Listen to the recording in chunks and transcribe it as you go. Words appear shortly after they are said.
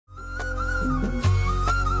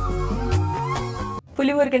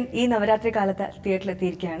Pulimurugan ee Navaratri കാലത്ത് തിയേറ്ററിൽ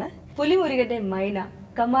എത്തിയിരിക്കുകയാണ്. പുലിമുരുകന്റെ മൈന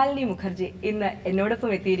കമാലിനി മുഖർജി ഇന്ന്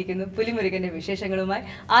എന്നോടൊപ്പം എത്തിയിരിക്കുന്നു പുലിമുരുകന്റെ വിശേഷങ്ങളുമായി.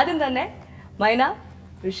 ആദ്യം തന്നെ മൈന,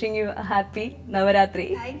 wishing you a happy Navaratri.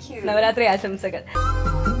 Thank you. Navaratri ആശംസകൾ.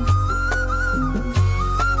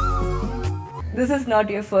 This is not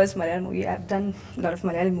your first Malayalam movie. I've done a lot of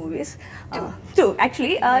Malayalam movies. Two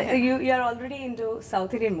actually. You are already into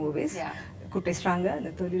South Indian movies. Yeah. Kutti Stranga,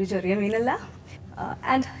 Natholiru Cheriya Meenalla.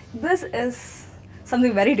 And this is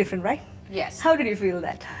something very different, right? Yes. How did you feel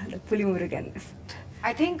that, the Pulimurugan effect?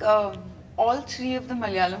 I think all three of the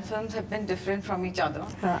Malayalam films have been different from each other.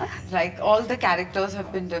 Like all the characters have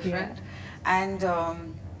been different. Yeah. And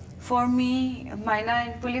for me, Myna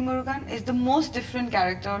in Pulimurugan is the most different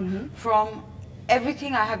character from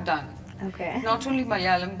everything I have done. Okay. Not only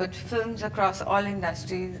Malayalam but films across all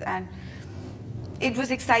industries, and it was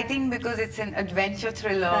exciting because it's an adventure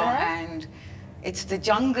thriller and it's the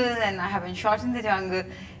jungle and I haven't shot in the jungle,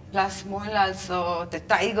 plus Mohanlal, so the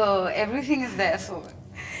tiger, everything is there, so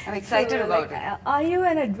I'm excited about it. Are you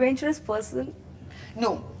an adventurous person?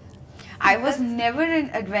 No, I was never an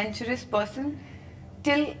adventurous person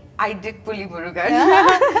till I did Pulimurugan.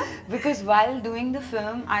 Because while doing the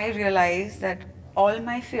film I realized that all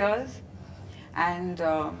my fears and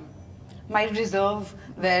my reserve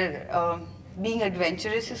where being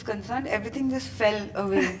adventurous is concerned, everything just fell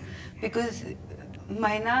away. Because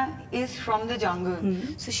Myna is from the jungle,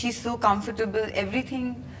 so she's so comfortable, everything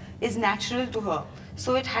is natural to her, so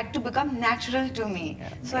it had to become natural to me.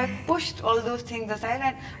 So I pushed all those things aside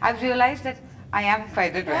and I've realized that I am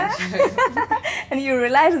quite adventurous. And you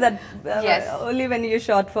realized that Yes. only when you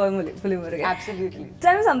shot for Pulimurugan. Absolutely.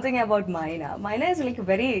 Tell me something about Myna. Myna is like a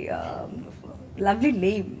very lovely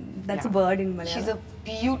name. That's a bird in Malayalam. She's a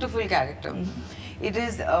beautiful character. It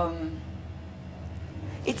is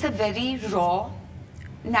it's a very raw,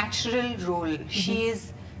 natural role. She is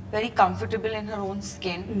very comfortable in her own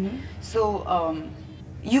skin. So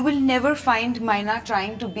you will never find Myna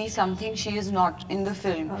trying to be something she is not in the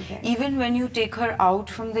film. Okay. Even when you take her out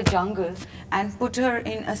from the jungle and put her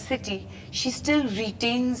in a city, she still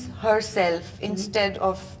retains herself instead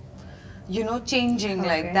of, you know, changing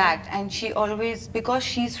like that. And she always, because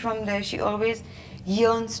she's from there, she always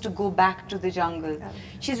yearns to go back to the jungle.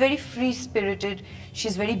 She's very free-spirited,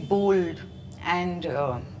 she's very bold and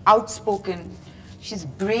outspoken. She's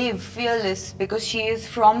brave, fearless, because she is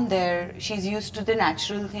from there. She's used to the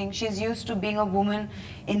natural thing. She's used to being a woman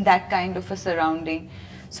in that kind of a surrounding.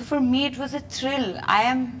 So for me it was a thrill. I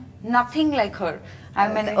am nothing like her.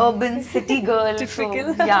 I'm an urban city girl.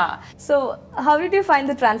 Typical. So, yeah. So how did you find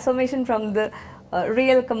the transformation from the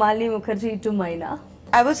real Kamalini Mukherjee to Myna?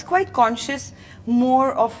 I was quite conscious more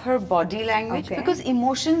of her body language because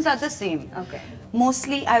emotions are the same. Okay.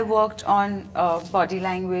 Mostly I worked on body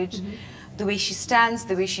language, the way she stands,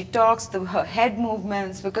 the way she talks, her head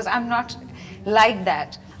movements, because I'm not like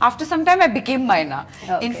that. After some time I became Myna.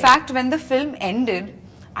 In fact, when the film ended,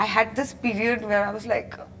 I had this period where I was like,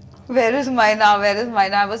 where is Myna? Where is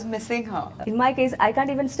Myna? I was missing her. In my case, I can't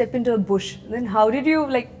even step into a bush. Then how did you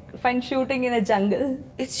like find shooting in a jungle?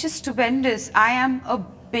 It's just stupendous. I am a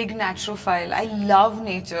big naturophile. I love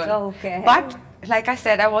nature. Okay. But like I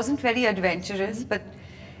said, I wasn't very adventurous. But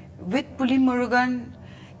with Pulimurugan,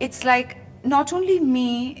 it's like not only me,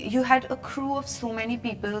 you had a crew of so many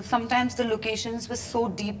people. Sometimes the locations were so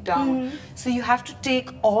deep down. So you have to take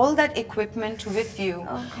all that equipment with you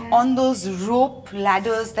on those rope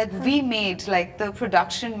ladders that we made, like the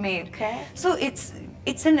production made. So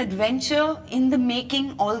it's an adventure in the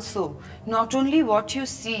making also. Not only what you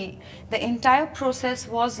see, the entire process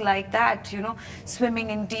was like that, you know, swimming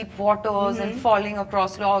in deep waters and falling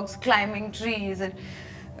across logs, climbing trees, and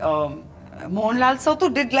Mohanlal Soto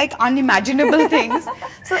did like unimaginable things.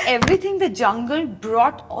 So everything, the jungle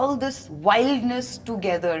brought all this wildness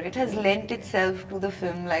together. It has lent itself to the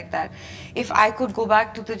film like that. If I could go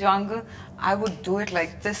back to the jungle, I would do it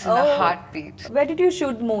like this in a heartbeat. Where did you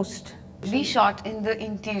shoot most? We shot in the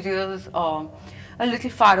interiors, a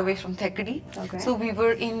little far away from Thekadi. So we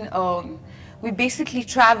were in, we basically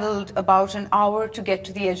traveled about an hour to get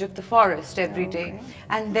to the edge of the forest every day.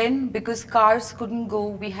 And then because cars couldn't go,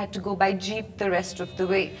 we had to go by jeep the rest of the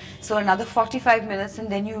way. So another 45 minutes and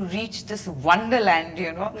then you reach this wonderland,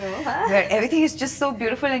 you know, where everything is just so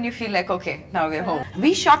beautiful and you feel like, okay, now we're home.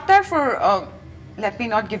 We shot there for, let me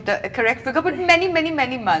not give the correct figure, but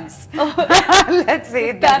many months. Let's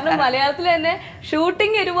say that. കാരണം മലയാളത്തിൽ തന്നെ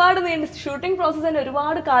shooting process തന്നെ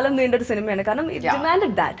ഒരുപാട് കാലം നീണ്ട ഒരു സിനിമയാണ് കാരണം it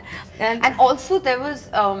demanded that. And also there was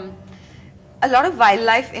a lot of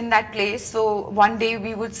wildlife in that place. So one day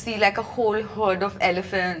we would see like a whole herd of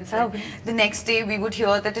elephants. Okay. The next day we would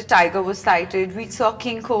hear that a tiger was sighted. We saw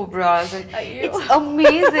king cobras, and Ayyo. it's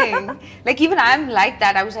amazing. Like even I'm like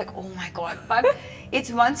that. I was like, oh my god. But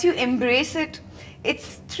it's once you embrace it,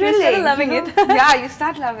 it's thrilling. You start loving it. Yeah, you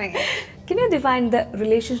start loving it. Can you define the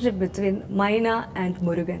relationship between Myna and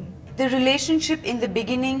Murugan? The relationship in the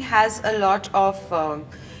beginning has a lot of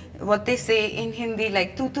what they say in Hindi,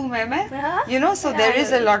 like tu tu me me, you know, so there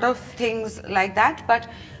is a lot of things like that. But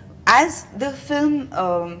as the film,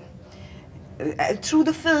 through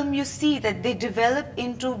the film, you see that they develop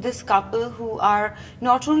into this couple who are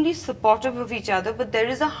not only supportive of each other, but there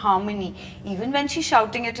is a harmony. Even when she's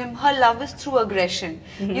shouting at him, her love is through aggression.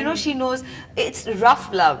 You know, she knows it's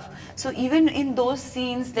rough love. So even in those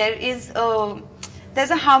scenes, there's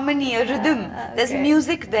a harmony, a rhythm. There's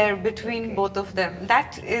music there between both of them.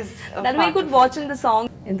 That is That we could watch in the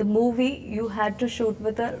song. In the movie, you had to shoot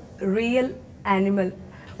with a real animal.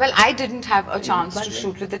 Well, I didn't have a chance to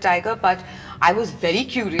shoot with the tiger, but I was very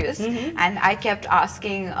curious, and I kept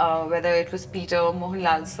asking whether it was Peter or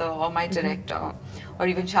Mohanlal sir or my director or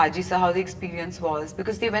even Shaji sir how the experience was,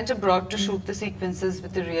 because they went abroad to shoot the sequences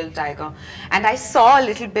with the real tiger, and I saw a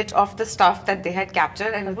little bit of the stuff that they had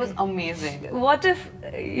captured, and it was amazing. What if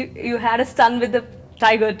you had a stunt with the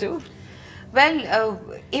tiger too? Well,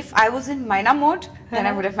 if I was in Myna mode, then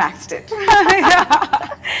I would have maxed it.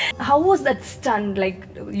 How was that stunt? Like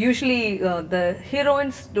usually the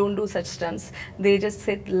heroines don't do such stunts. They just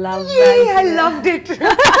sit love. Yay, I loved it.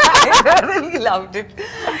 I really loved it.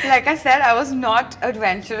 Like I said, I was not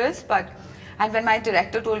adventurous, and when my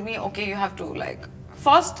director told me, okay, you have to like,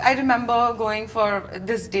 first I remember going for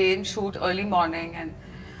this day and shoot early morning, and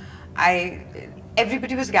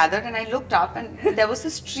everybody was gathered, and I looked up and there was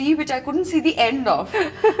this tree which I couldn't see the end of,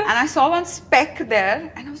 and I saw one speck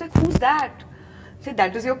there, and I was like, who's that? I said,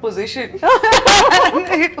 that is your position.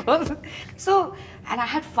 And it was so, and I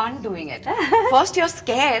had fun doing it. First you're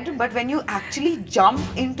scared, but when you actually jump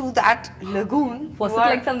into that lagoon, Was it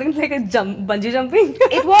like something like a bungee jumping?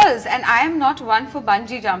 It was, and I am not one for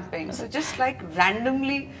bungee jumping, so just like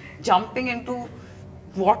randomly jumping into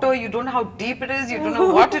water, you don't know how deep it is, you don't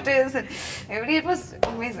know what it is, and it was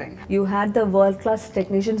amazing. You had the world-class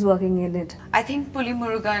technicians working in it. I think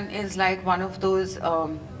Pulimurugan is like one of those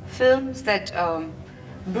films that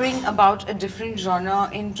bring about a different genre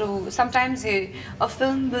into, sometimes a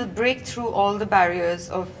film will break through all the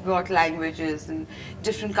barriers of what languages and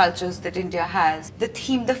different cultures that India has. The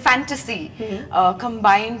theme, the fantasy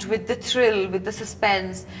combined with the thrill, with the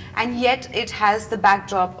suspense, and yet it has the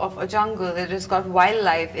backdrop of a jungle. It has got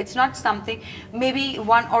wildlife. It's not something, maybe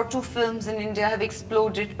 1 or 2 films in India have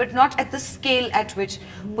exploded, but not at the scale at which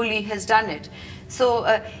Puli has done it. So,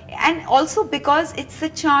 and also because it's a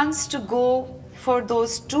chance to go for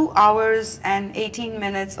those 2 hours and 18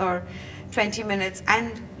 minutes or 20 minutes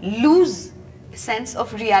and lose sense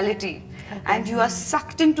of reality. And you are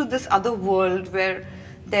sucked into this other world where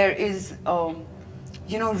there is,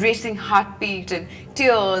 you know, racing heartbeat and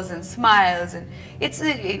tears and smiles, and it's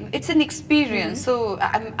an experience. So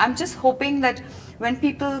I'm just hoping that when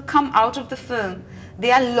people come out of the film,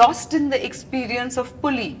 they are lost in the experience of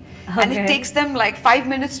Puli, and it takes them like 5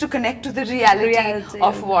 minutes to connect to the reality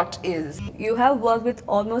of what is. You have worked with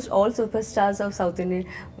almost all superstars of South Indian,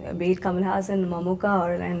 be it Kamal Hassan,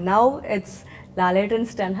 Mamuka, and now it's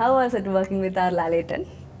Laletan's turn. How was it working with our Lalatan?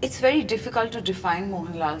 It's very difficult to define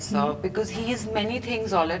Mohanlal sir because he is many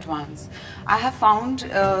things all at once. I have found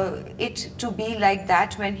it to be like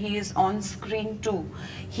that when he is on screen too.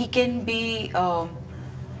 He can be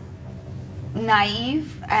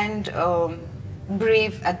naive and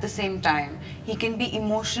brave at the same time. He can be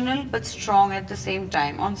emotional but strong at the same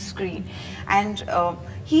time on screen, and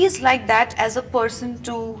he is like that as a person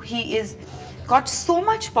too. He is got so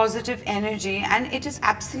much positive energy, and it is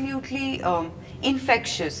absolutely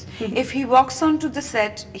infectious. If he walks onto the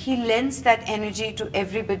set, he lends that energy to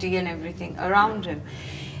everybody and everything around him.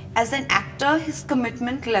 As an actor, his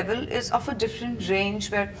commitment level is of a different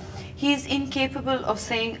range, where he is incapable of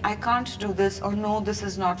saying, I can't do this, or no, this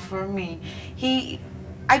is not for me.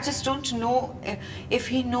 I just don't know if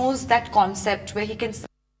he knows that concept where he can say,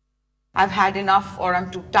 I've had enough, or I'm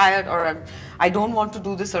too tired, or I don't want to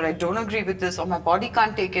do this, or I don't agree with this, or my body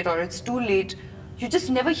can't take it, or it's too late. You just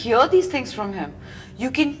never hear these things from him.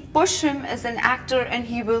 You can push him as an actor and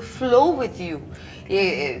he will flow with you.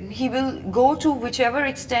 He will go to whichever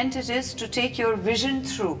extent it is to take your vision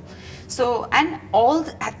through. So, and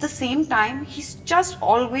at the same time, he's just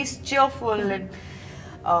always cheerful and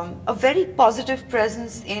a very positive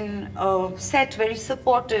presence in set, very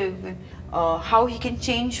supportive. How he can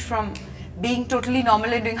change from being totally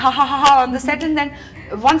normal and doing ha ha ha ha on the set, and then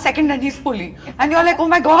 1 second and he's Puli, and you're like, oh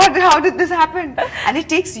my god, how did this happen? And it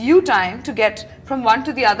takes you time to get from one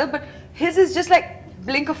to the other, but his is just like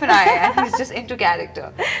blink of an eye and he's just into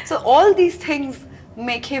character. So all these things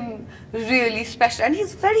make him really special, and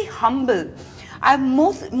he's very humble. I've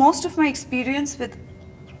most of my experience with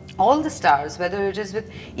all the stars, whether it is with,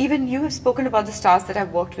 even you have spoken about the stars that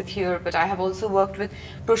I've worked with here, but I have also worked with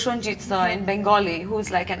Proshenjit sir in Bengali, who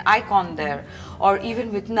is like an icon there, or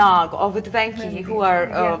even with Nag or with Venki, who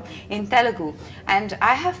are in Telugu. And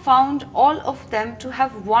I have found all of them to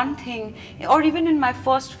have one thing, or even in my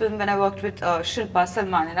first film when I worked with Shilpa,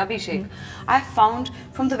 Salman and Abhishek, I found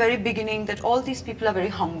from the very beginning that all these people are very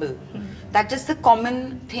humble. That is the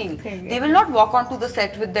common thing. They will not walk onto the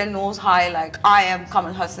set with their nose high like, I am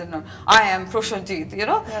Kamal Hassan or I am Proshenjit, you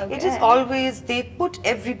know. It is always, they put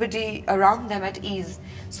everybody around them at ease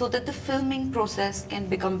so that the filming process can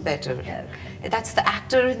become better. That's the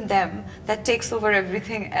actor in them that takes over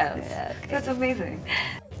everything else. That's amazing.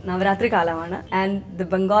 Navaratri Kalamana, and the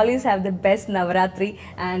Bengalis have the best Navaratri,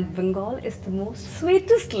 and Bengal is the most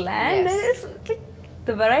sweetest land. There is like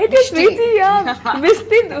the variety of sweets,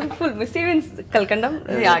 Misti, full Misti means Kalkandam.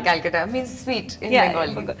 Yeah, Calcutta means sweet in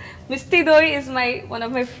Bengali. Misti doi is one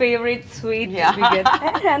of my favorite sweet we get,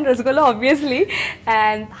 and Rasgulla obviously.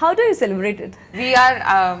 And how do you celebrate it? We are.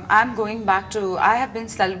 I'm going back to. I have been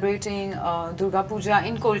celebrating Durga Puja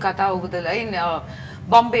in Kolkata in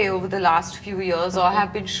Bombay over the last few years, or I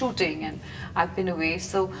have been shooting and I've been away.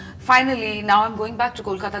 So finally, now I'm going back to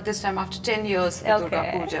Kolkata this time after 10 years for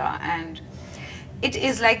Durga Puja, and it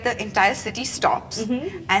is like the entire city stops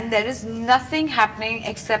and there is nothing happening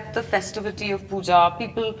except the festivity of puja.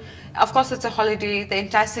 People, of course it's a holiday, the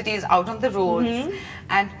entire city is out on the roads,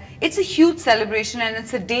 and it's a huge celebration, and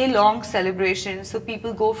it's a day-long celebration. So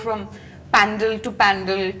people go from pandal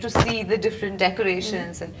to see the different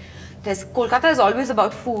decorations. And Kolkata is always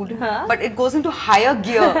about food, but it goes into higher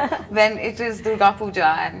gear when it is Durga Puja,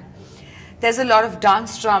 and there's a lot of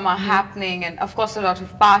dance drama happening, and of course a lot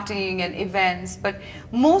of partying and events, but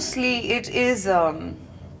mostly it is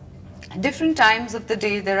different times of the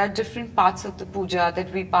day. There are different parts of the puja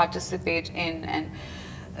that we participate in, and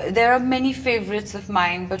there are many favorites of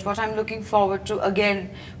mine, but what I'm looking forward to again,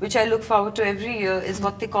 which I look forward to every year, is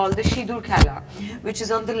what they call the Shidur Khela, which is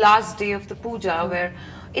on the last day of the puja, where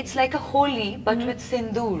it's like a holi but with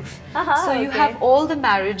sindoor. So you have all the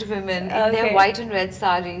married women in their white and red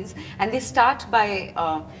saris, and they start by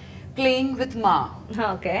playing with Ma,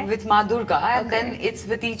 with Ma Durga, and then it's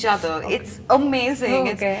with each other. It's amazing.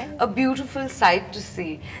 It's a beautiful sight to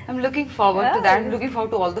see. I'm looking forward to that. I'm looking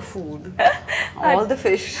forward to all the food, all the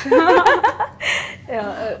fish.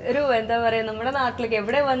 എന്താ പറയുക, നമ്മുടെ നാട്ടിലേക്ക്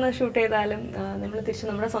എവിടെ വന്ന് shoot ചെയ്താലും നമ്മൾ തിരിച്ച്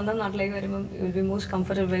നമ്മുടെ സ്വന്തം നാട്ടിലേക്ക് വരുമ്പോൾ will be most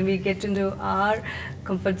comfortable when we get in to R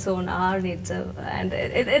comfort zone, R nature, and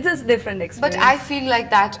it is different experience. But I feel like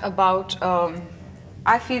that about,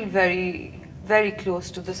 I feel very close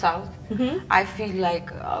to the south. I feel like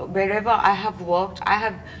wherever I have worked, I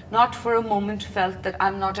have not for a moment felt that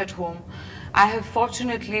I'm not at home. I have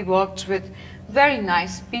fortunately worked with very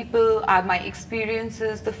nice people. My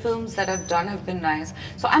experiences, the films that I've done have been nice.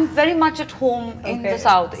 So I'm very much at home in the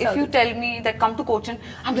south. If you tell me that come to Cochin,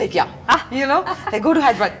 I'm like, yeah, you know, like go to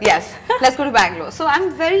Hyderabad, yes, let's go to Bangalore. So I'm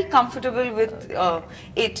very comfortable with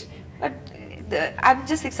it. But I'm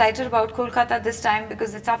just excited about Kolkata this time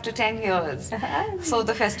because it's after 10 years. So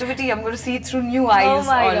the festivity, I'm going to see it through new eyes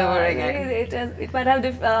all over again. It might have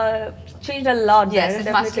changed a lot. Yes, it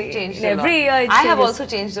must have changed a lot. Every year it changes. I have also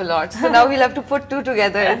changed a lot. So now we'll have to put two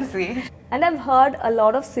together and see. And I've heard a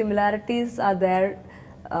lot of similarities are there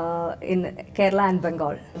in Kerala and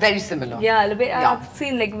Bengal. Very similar. I've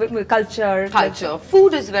seen like culture.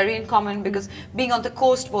 Food is very in common because being on the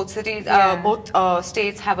coast, both cities, both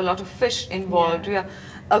states have a lot of fish involved. We are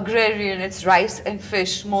agrarian. It's rice and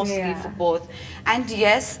fish mostly for both. And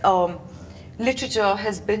yes, literature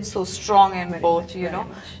has been so strong in both, you know.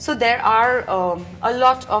 So there are a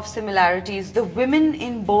lot of similarities. The women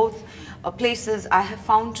in both places I have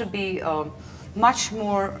found to be much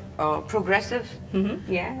more progressive,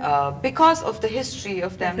 because of the history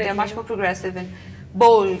of them. They're much more progressive and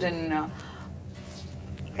bold, and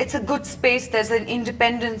it's a good space. There's an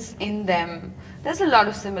independence in them. There's a lot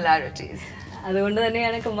of similarities. അതുകൊണ്ട്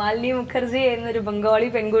തന്നെയാണ് കമാലിനി മുഖർജി എന്നൊരു ബംഗാളി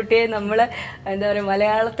പെൺകുട്ടിയെ നമ്മൾ എന്താ പറയുക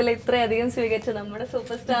മലയാളത്തിൽ ഇത്രയധികം സ്വീകരിച്ച നമ്മുടെ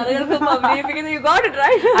super സ്റ്റാറുകൾക്ക് അഭിനയിപ്പിക്കുന്നത്. You got it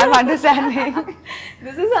right. I'm understanding.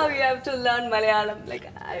 This is how you have to learn Malayalam, like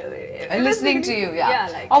Listening to you,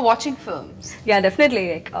 like, or watching films. Yeah, definitely.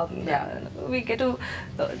 Like, we get to,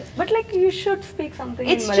 but like you should speak something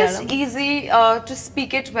It's in Malayalam. just easy to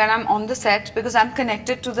speak it when I'm on the set because I'm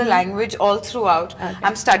connected to the language all throughout. Okay.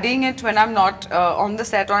 I'm studying it when I'm not on the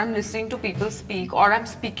set, or I'm listening to people speak, or I'm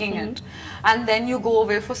speaking it. And then you go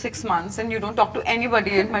away for 6 months and you don't talk to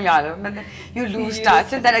anybody in Malayalam, and then you lose touch,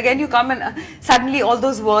 and then again you come and suddenly all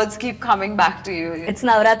those words keep coming back to you. It's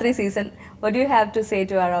Navratri season. What do you have to say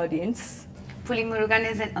to our audience? Pulimurugan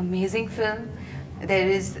is an amazing film. There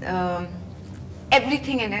is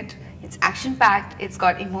everything in it. It's action-packed, it's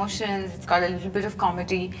got emotions, it's got a little bit of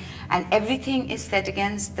comedy, and everything is set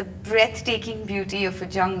against the breathtaking beauty of a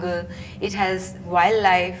jungle. It has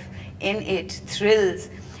wildlife in it, thrills,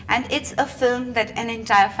 and it's a film that an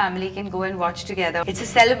entire family can go and watch together. It's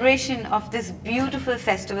a celebration of this beautiful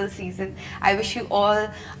festival season. I wish you all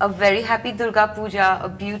a very happy Durga Puja, a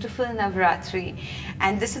beautiful Navratri,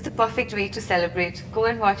 and this is the perfect way to celebrate. Go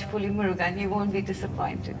and watch Pulimurugan, you won't be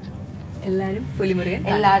disappointed. Ellarum Pulimurugan.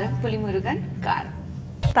 Ellarum Pulimurugan Karam.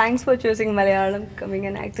 Thanks for choosing Malayalam, coming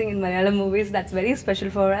and acting in Malayalam movies. That's very special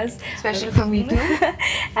for us. Special for me too.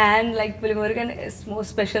 And like Pulimurugan is most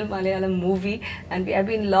special Malayalam movie, and we have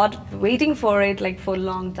been waiting for it like for a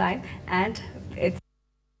long time, and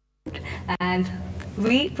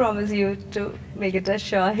we promise you to make it a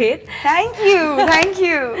sure hit. Thank you, thank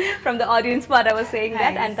you. From the audience part, I was saying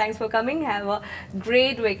that, Thanks. and thanks for coming. Have a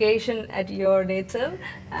great vacation at your native,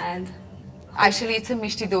 and Actually, it's a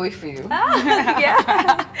mishti doi for you.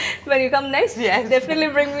 yeah. When you come next, Yes. definitely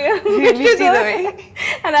bring me a Mishti doi.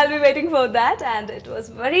 And I'll be waiting for that. And it was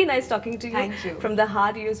very nice talking to you. Thank you. From the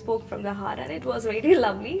heart, you spoke from the heart, and it was very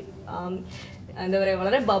lovely. എന്താ പറയുക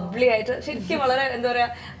വളരെ bubbly ആയിട്ട് ശരിക്കും വളരെ എന്താ പറയുക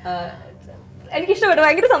എനിക്ക് ഇഷ്ടപ്പെട്ടു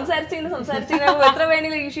ഭയങ്കര സംസാരിച്ചു എത്ര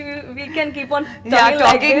വേണമെങ്കിലും we can keep on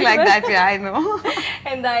talking like that. Yeah, I know.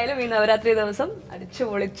 എന്തായാലും ഈ നവരാത്രി ദിവസം അടിച്ചു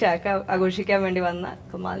പൊളിച്ച് ആഘോഷിക്കാൻ വേണ്ടി വന്ന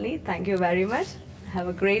Kamalini, thank you very much. Have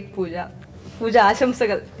A great പൂജ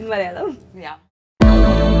ആശംസകൾ ഇൻ മലയാളം. Yeah.